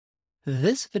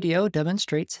This video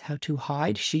demonstrates how to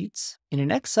hide sheets in an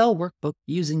Excel workbook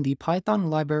using the Python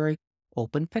library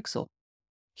OpenPyXL.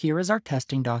 Here is our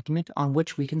testing document on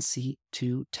which we can see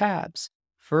two tabs,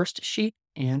 first sheet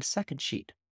and second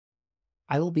sheet.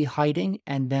 I will be hiding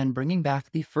and then bringing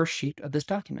back the first sheet of this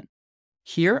document.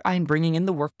 Here I'm bringing in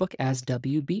the workbook as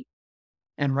WB,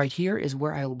 and right here is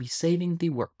where I will be saving the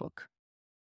workbook.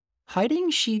 Hiding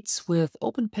sheets with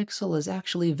OpenPyXL is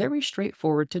actually very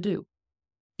straightforward to do.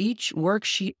 Each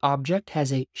worksheet object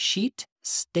has a sheet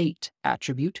state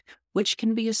attribute, which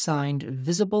can be assigned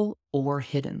visible or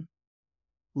hidden.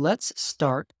 Let's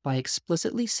start by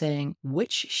explicitly saying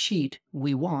which sheet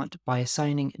we want by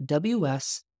assigning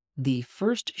WS the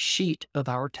first sheet of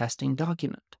our testing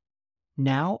document.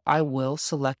 Now I will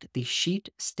select the sheet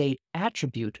state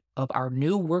attribute of our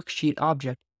new worksheet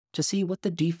object to see what the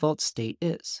default state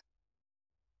is.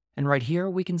 And right here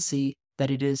we can see that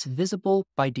it is visible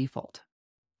by default.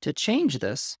 To change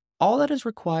this, all that is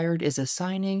required is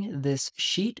assigning this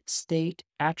sheet state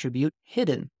attribute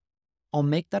hidden. I'll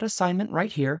make that assignment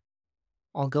right here.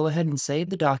 I'll go ahead and save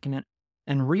the document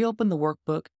and reopen the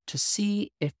workbook to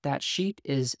see if that sheet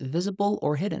is visible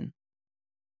or hidden.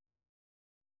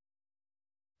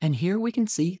 And here we can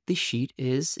see the sheet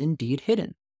is indeed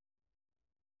hidden.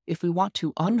 If we want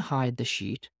to unhide the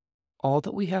sheet, all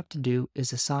that we have to do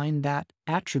is assign that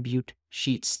attribute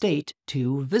sheet state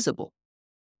to visible.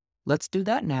 Let's do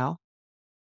that now.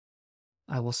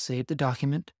 I will save the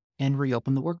document and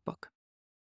reopen the workbook.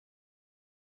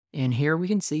 And here we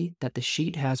can see that the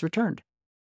sheet has returned.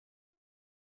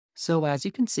 So as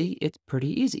you can see, it's pretty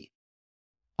easy.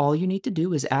 All you need to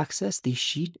do is access the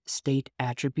sheet state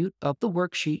attribute of the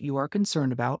worksheet you are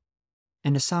concerned about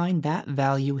and assign that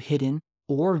value hidden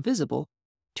or visible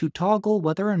to toggle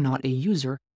whether or not a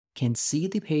user can see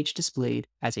the page displayed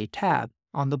as a tab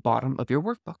on the bottom of your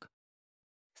workbook.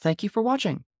 Thank you for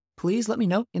watching. Please let me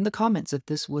know in the comments if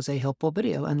this was a helpful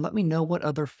video and let me know what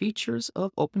other features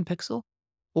of OpenPyXL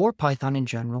or Python in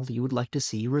general you would like to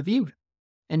see reviewed.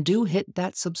 And do hit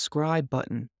that subscribe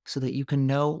button so that you can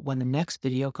know when the next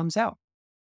video comes out.